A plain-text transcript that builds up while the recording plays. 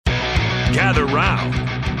Gather round.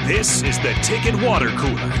 This is the Ticket Water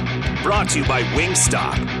Cooler, brought to you by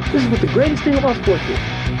Wingstop. This is what the greatest thing about sports is.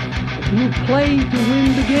 You play to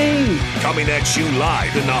win the game. Coming at you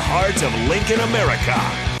live in the heart of Lincoln, America.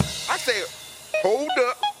 I say, hold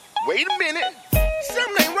up, wait a minute,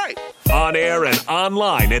 something ain't right. On air and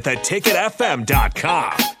online at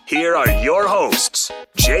theticketfm.com. Here are your hosts,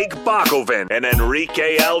 Jake Bakoven and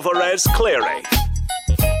Enrique Alvarez Clary.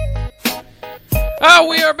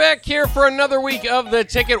 We are back here for another week of the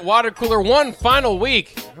Ticket Water Cooler. One final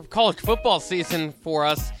week of college football season for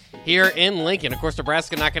us here in Lincoln. Of course,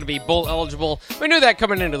 Nebraska not going to be bowl eligible. We knew that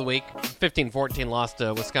coming into the week. 15-14 loss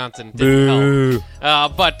to Wisconsin. Didn't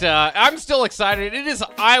help. But I'm still excited. It is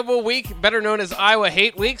Iowa week, better known as Iowa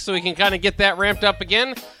Hate Week, so we can kind of get that ramped up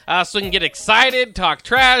again. So we can get excited, talk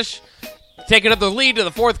trash, take another lead to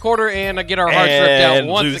the fourth quarter, and get our hearts ripped out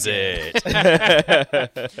once again.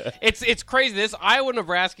 It's crazy. This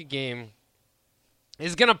Iowa-Nebraska game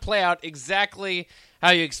is going to play out exactly how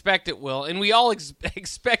you expect it will, and we all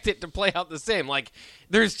expect it to play out the same. Like,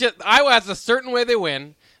 there's just Iowa has a certain way they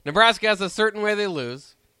win, Nebraska has a certain way they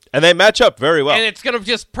lose, and they match up very well. And it's going to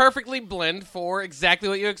just perfectly blend for exactly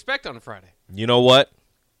what you expect on Friday. You know what?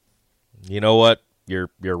 You're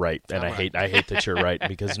right, and I hate that you're right,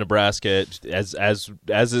 because Nebraska, as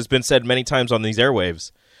has been said many times on these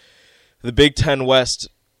airwaves, the Big Ten West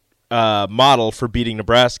model for beating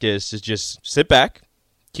Nebraska is to just sit back,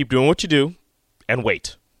 keep doing what you do, and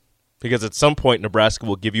wait, because at some point Nebraska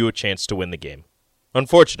will give you a chance to win the game.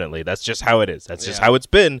 Unfortunately, that's just how it is. That's just how it's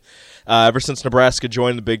been ever since Nebraska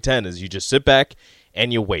joined the Big Ten. Is you just sit back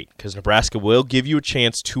and you wait, because Nebraska will give you a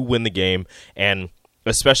chance to win the game, and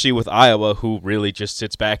especially with Iowa, who really just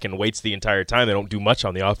sits back and waits the entire time. They don't do much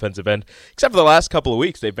on the offensive end, except for the last couple of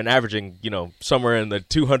weeks. They've been averaging, somewhere in the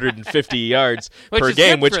 250 yards per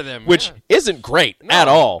game, which isn't great at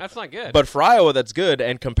all. That's not good. But for Iowa, that's good.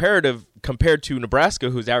 And compared to Nebraska,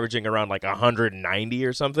 who's averaging around like 190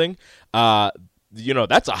 or something,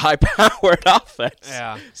 that's a high-powered offense.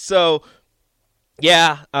 Yeah. So,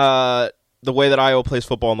 the way that Iowa plays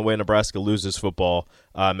football and the way Nebraska loses football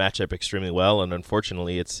match up extremely well, and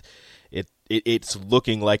unfortunately, it's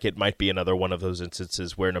looking like it might be another one of those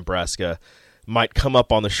instances where Nebraska might come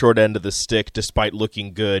up on the short end of the stick despite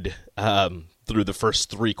looking good through the first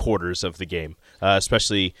three quarters of the game.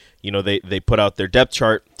 Especially, they put out their depth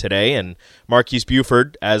chart today, and Marquise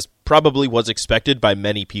Buford, as probably was expected by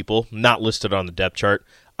many people, not listed on the depth chart.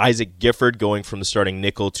 Isaac Gifford going from the starting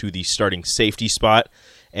nickel to the starting safety spot,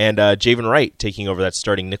 and Javen Wright taking over that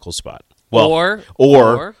starting nickel spot. Well,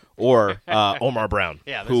 or Omar Brown,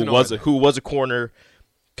 who was a corner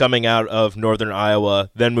coming out of Northern Iowa,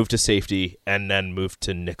 then moved to safety, and then moved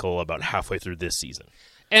to nickel about halfway through this season.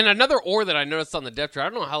 And another or that I noticed on the depth chart,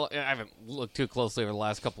 I don't know I haven't looked too closely over the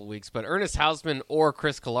last couple of weeks, but Ernest Hausman or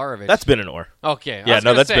Chris Kolarovich. That's been an or. Okay.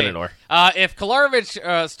 That's been an or. If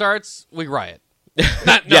Kolarovich starts, we riot.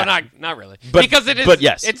 Not really. Because it is. But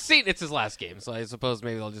yes, it's his last game, so I suppose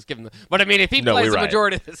maybe they'll just give him. But I mean, if he plays the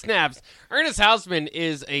majority of the snaps, Ernest Hausman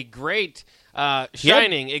is a great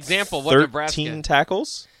shining example of what Nebraska. 13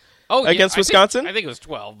 tackles. Against Wisconsin. I think it was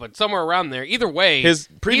 12, but somewhere around there. Either way, his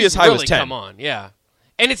previous high was 10. Come on, yeah.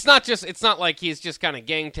 And it's not like he's just kind of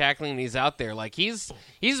gang tackling and he's out there. Like he's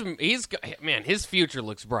man, his future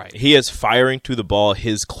looks bright. He is firing to the ball.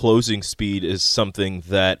 His closing speed is something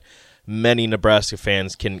that many Nebraska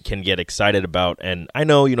fans can get excited about. And I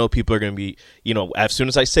know, people are going to be, as soon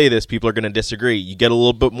as I say this, people are going to disagree. You get a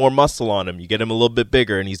little bit more muscle on him. You get him a little bit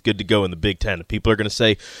bigger, and he's good to go in the Big Ten. People are going to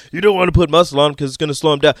say, you don't want to put muscle on him because it's going to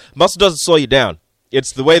slow him down. Muscle doesn't slow you down.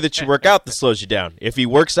 It's the way that you work out that slows you down. If he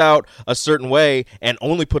works out a certain way and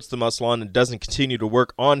only puts the muscle on and doesn't continue to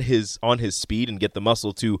work on his speed and get the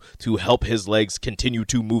muscle to help his legs continue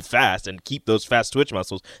to move fast and keep those fast twitch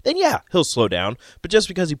muscles, then he'll slow down. But just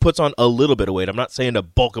because he puts on a little bit of weight, I'm not saying to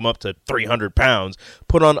bulk him up to 300 pounds,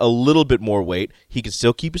 put on a little bit more weight, he can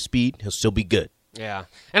still keep his speed, he'll still be good. Yeah,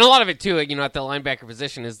 and a lot of it too, at the linebacker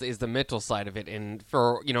position is the mental side of it. And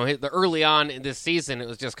for the early on in this season, it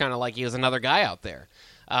was just kind of like he was another guy out there.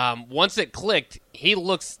 Once it clicked, he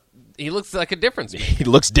looks like a difference maker. He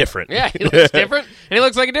looks different. Yeah, he looks different, and he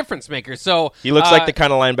looks like a difference maker. So he looks like the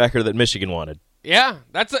kind of linebacker that Michigan wanted. Yeah,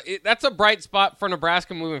 that's a bright spot for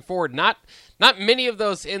Nebraska moving forward. Not many of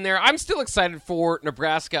those in there. I'm still excited for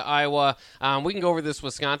Nebraska, Iowa. We can go over this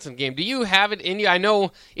Wisconsin game. Do you have it in you? I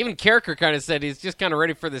know even Carricker kind of said he's just kind of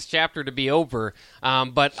ready for this chapter to be over.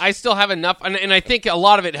 But I still have enough, and I think a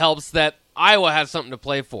lot of it helps that Iowa has something to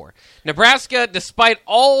play for. Nebraska, despite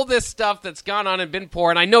all this stuff that's gone on and been poor,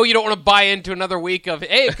 and I know you don't want to buy into another week of,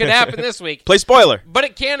 hey, it could happen this week. Play spoiler. But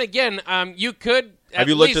it can, again, you could Have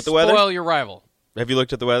you looked at the weather? Spoil your rival. Have you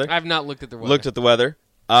looked at the weather? I've not looked at the weather. Looked at the weather.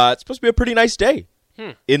 It's supposed to be a pretty nice day.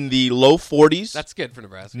 In the low 40s. That's good for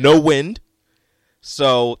Nebraska. No wind.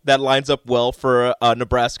 So that lines up well for a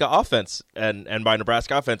Nebraska offense. And by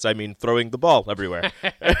Nebraska offense, I mean throwing the ball everywhere.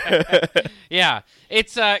 Yeah.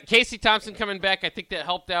 It's Casey Thompson coming back. I think that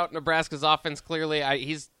helped out Nebraska's offense clearly.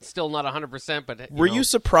 He's still not 100%. But Were you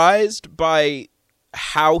surprised by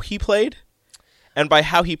how he played? And by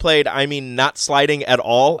how he played, I mean not sliding at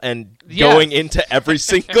all and going into every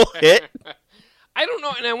single hit. I don't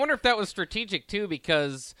know. And I wonder if that was strategic, too,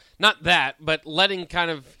 because not that, but letting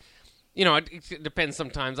kind of, it depends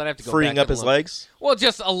sometimes. I'd have to go freeing back up and his look. legs? Well,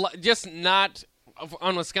 just not,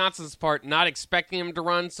 on Wisconsin's part, not expecting him to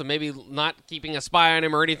run, so maybe not keeping a spy on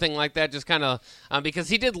him or anything like that, just kind of, because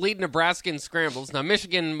he did lead Nebraska in scrambles. Now,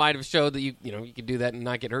 Michigan might have showed that you could do that and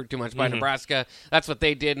not get hurt too much by Nebraska. That's what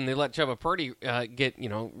they did, and they let Chubba Purdy get,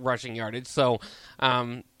 rushing yardage. So,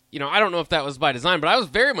 I don't know if that was by design, but I was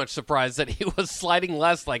very much surprised that he was sliding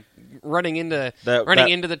less, like running into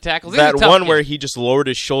the tackles. That one where he just lowered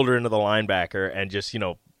his shoulder into the linebacker and just,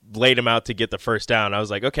 laid him out to get the first down. I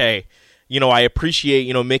was like, okay, I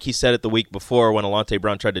appreciate, Mickey said it the week before when Alante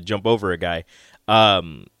Brown tried to jump over a guy.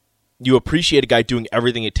 You appreciate a guy doing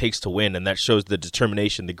everything it takes to win, and that shows the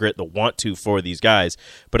determination, the grit, the want to for these guys.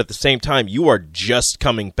 But at the same time, you are just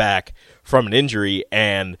coming back from an injury,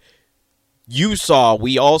 and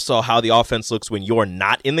we all saw how the offense looks when you're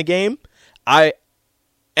not in the game. And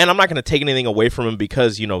I'm not going to take anything away from him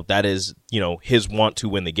because, that is, his want to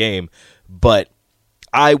win the game. But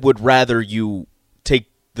I would rather you take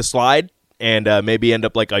the slide and maybe end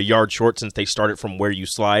up like a yard short since they started from where you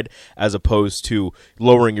slide, as opposed to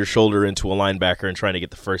lowering your shoulder into a linebacker and trying to get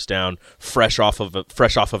the first down fresh off of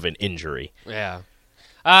an injury. Yeah.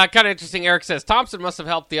 Kind of interesting. Eric says Thompson must have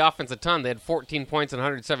helped the offense a ton. They had 14 points and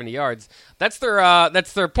 170 yards. That's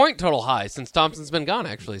their point total high since Thompson's been gone.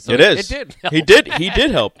 Actually, so it is. It did. He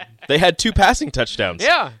did help. They had 2 passing touchdowns.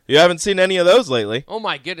 Yeah, you haven't seen any of those lately. Oh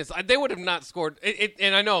my goodness, they would have not scored.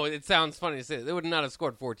 And I know it sounds funny to say they would not have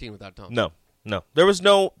scored 14 without Thompson. No. There was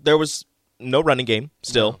no running game.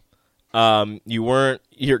 Still, you weren't.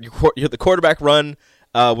 The quarterback run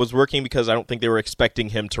was working because I don't think they were expecting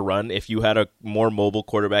him to run. If you had a more mobile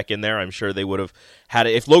quarterback in there, I'm sure they would have had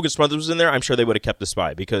it. If Logan Smothers was in there, I'm sure they would have kept the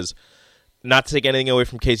spy because, not to take anything away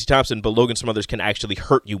from Casey Thompson, but Logan Smothers can actually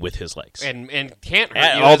hurt you with his legs. And can't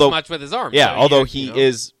hurt you as much with his arms. Yeah, so although he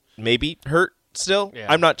is maybe hurt still. Yeah.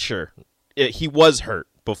 I'm not sure. He was hurt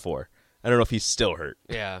before. I don't know if he's still hurt.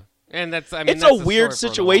 Yeah. And that's it's a weird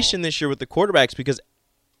situation this year with the quarterbacks because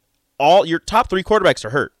all your top 3 quarterbacks are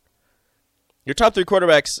hurt. Your top 3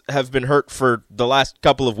 quarterbacks have been hurt for the last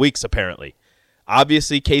couple of weeks, apparently.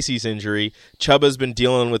 Obviously, Casey's injury. Chubba's been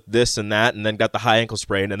dealing with this and that and then got the high ankle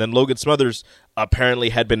sprain. And then Logan Smothers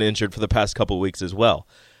apparently had been injured for the past couple of weeks as well.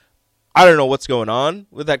 I don't know what's going on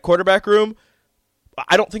with that quarterback room.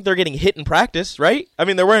 I don't think they're getting hit in practice, right? I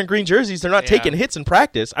mean, they're wearing green jerseys. They're not taking hits in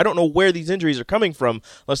practice. I don't know where these injuries are coming from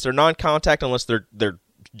unless they're non-contact, unless they're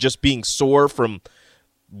just being sore from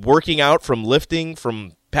working out, from lifting,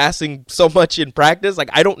 from passing so much in practice. Like,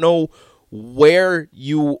 I don't know where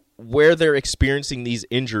they're experiencing these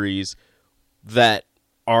injuries that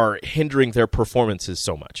are hindering their performances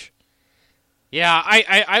so much. Yeah,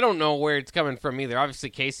 I don't know where it's coming from either. Obviously,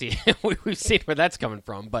 Casey, we've seen where that's coming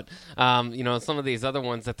from. But, some of these other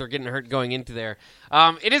ones that they're getting hurt going into there.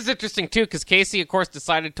 It is interesting, too, because Casey, of course,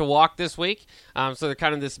 decided to walk this week. So there's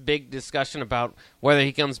kind of this big discussion about whether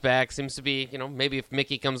he comes back. Seems to be, maybe if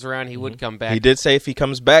Mickey comes around, he would come back. He did say if he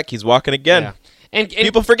comes back, he's walking again. Yeah. And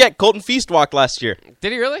people forget Colton Feast walked last year.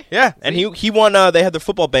 Did he really? Yeah, and he won. They had the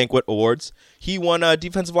football banquet awards. He won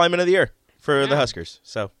Defensive Lineman of the Year for the Huskers.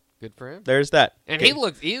 So good for him. There's that. And he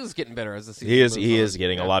was getting better as the season goes on. He is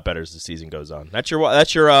getting a lot better as the season goes on. That's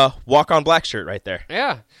your walk on black shirt right there.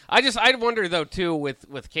 Yeah. I wonder though too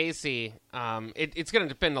with Casey. It's going to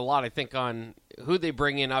depend a lot, I think, on who they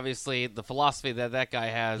bring in. Obviously, the philosophy that guy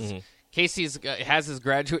has. Mm-hmm. Casey's has his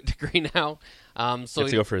graduate degree now. So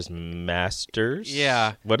he go for his master's.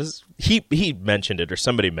 Yeah. What is he mentioned it, or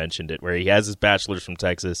somebody mentioned it, where he has his bachelor's from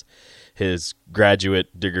Texas, his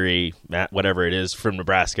graduate degree, whatever it is, from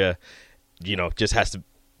Nebraska. Just has to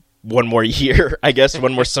one more year, I guess,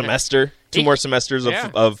 one more semester, 2 more semesters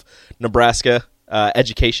of Nebraska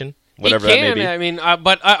education. Whatever that may be. I mean,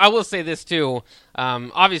 but I will say this too.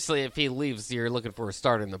 Obviously, if he leaves, you're looking for a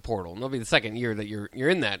start in the portal. And it'll be the second year that you're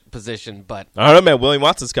in that position. But I don't know, man. William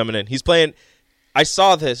Watson's coming in. He's playing. I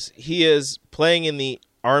saw this. He is playing in the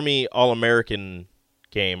Army All-American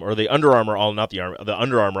game, or the Under Armour the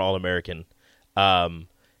Under Armour All-American, and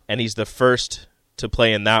he's the first to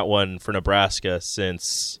play in that one for Nebraska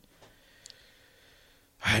since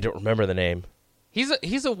I don't remember the name.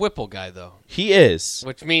 He's a Whipple guy, though. He is.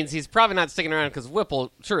 Which means he's probably not sticking around because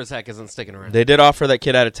Whipple sure as heck isn't sticking around. They did offer that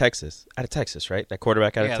kid out of Texas. Out of Texas, right? That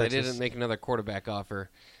quarterback out of Texas? Yeah, they didn't make another quarterback offer.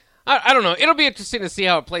 I don't know. It'll be interesting to see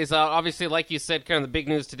how it plays out. Obviously, like you said, kind of the big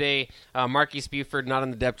news today, Marquise Buford not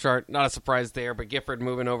on the depth chart. Not a surprise there, but Gifford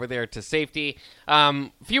moving over there to safety.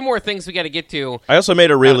 A few more things we got to get to. I also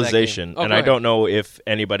made a realization, and I ahead. don't know if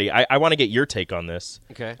anybody... I want to get your take on this.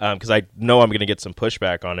 Okay. Because I know I'm going to get some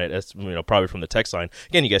pushback on it, as, probably from the text line.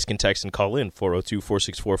 Again, you guys can text and call in,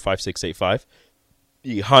 402-464-5685.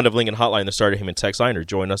 The Honda of Lincoln hotline, the Starter Heyman text line, or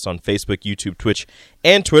join us on Facebook, YouTube, Twitch,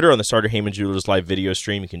 and Twitter on the Starter Heyman Jewelers live video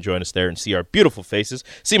stream. You can join us there and see our beautiful faces.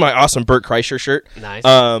 See my awesome Burt Kreischer shirt. Nice.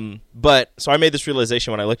 So I made this realization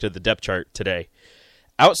when I looked at the depth chart today.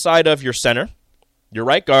 Outside of your center, your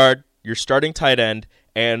right guard, your starting tight end,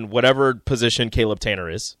 and whatever position Caleb Tanner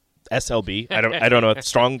is, SLB. I don't know,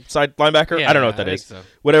 strong side linebacker. Yeah, I don't know what that is. So.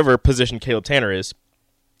 Whatever position Caleb Tanner is,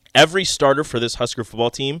 every starter for this Husker football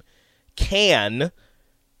team can,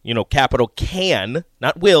 capital can,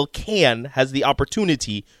 not will, can, has the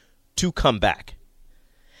opportunity to come back.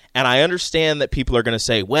 And I understand that people are going to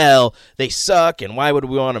say, well, they suck, and why would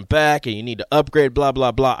we want them back, and you need to upgrade, blah,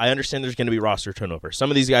 blah, blah. I understand there's going to be roster turnover.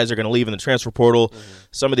 Some of these guys are going to leave in the transfer portal. Mm-hmm.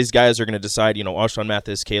 Some of these guys are going to decide, Alshon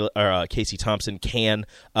Mathis, Casey Thompson can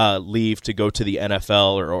leave to go to the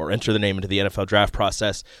NFL or enter the name into the NFL draft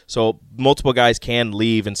process. So multiple guys can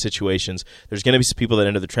leave in situations. There's going to be some people that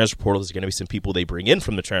enter the transfer portal. There's going to be some people they bring in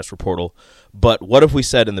from the transfer portal. But what have we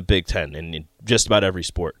said in the Big Ten and in just about every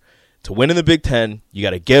sport? To win in the Big Ten, you got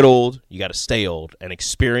to get old, you got to stay old, and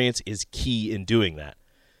experience is key in doing that.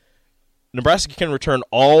 Nebraska can return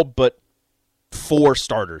all but 4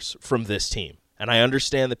 starters from this team. And I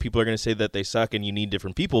understand that people are going to say that they suck and you need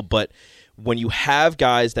different people, but when you have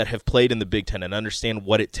guys that have played in the Big Ten and understand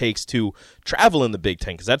what it takes to travel in the Big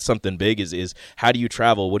Ten, because that's something big, is how do you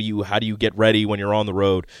travel? How do you get ready when you're on the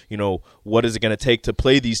road? What is it going to take to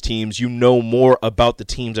play these teams? You know more about the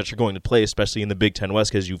teams that you're going to play, especially in the Big Ten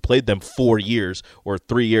West, because you've played them 4 years or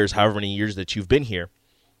 3 years, however many years that you've been here.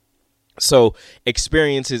 So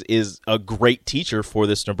experience is a great teacher for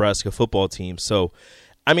this Nebraska football team. So,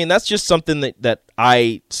 that's just something that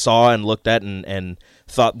I saw and looked at and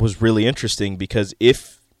thought was really interesting, because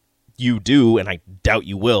if you do, and I doubt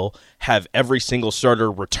you will, have every single starter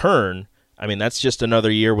return, that's just another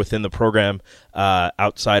year within the program,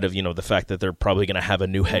 outside of, the fact that they're probably going to have a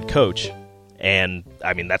new head coach. And,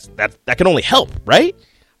 that can only help, right?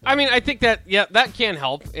 I think that can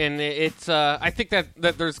help, and it's. I think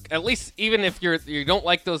that there's at least, even if you don't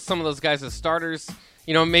like some of those guys as starters,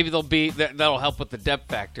 maybe that'll help with the depth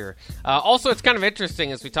factor. Also, it's kind of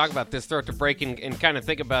interesting as we talk about this, throw it to break and kind of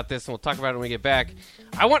think about this, and we'll talk about it when we get back.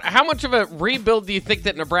 How much of a rebuild do you think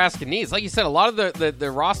that Nebraska needs? Like you said, a lot of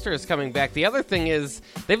the roster is coming back. The other thing is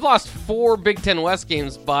they've lost 4 Big Ten West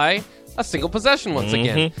games by a single possession once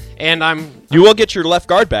again, and you will get your left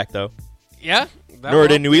guard back though. Yeah.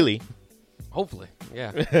 Norton Nuili. Hopefully,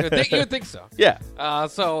 yeah. You would think so. Yeah.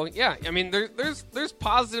 There's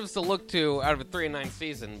positives to look to out of a 3-9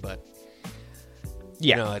 season, but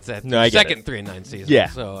yeah, it's that second 3-9 season. Yeah.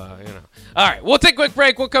 So All right, we'll take a quick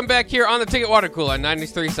break. We'll come back here on the Ticket Water Cooler on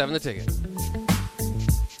 93.7 The Ticket.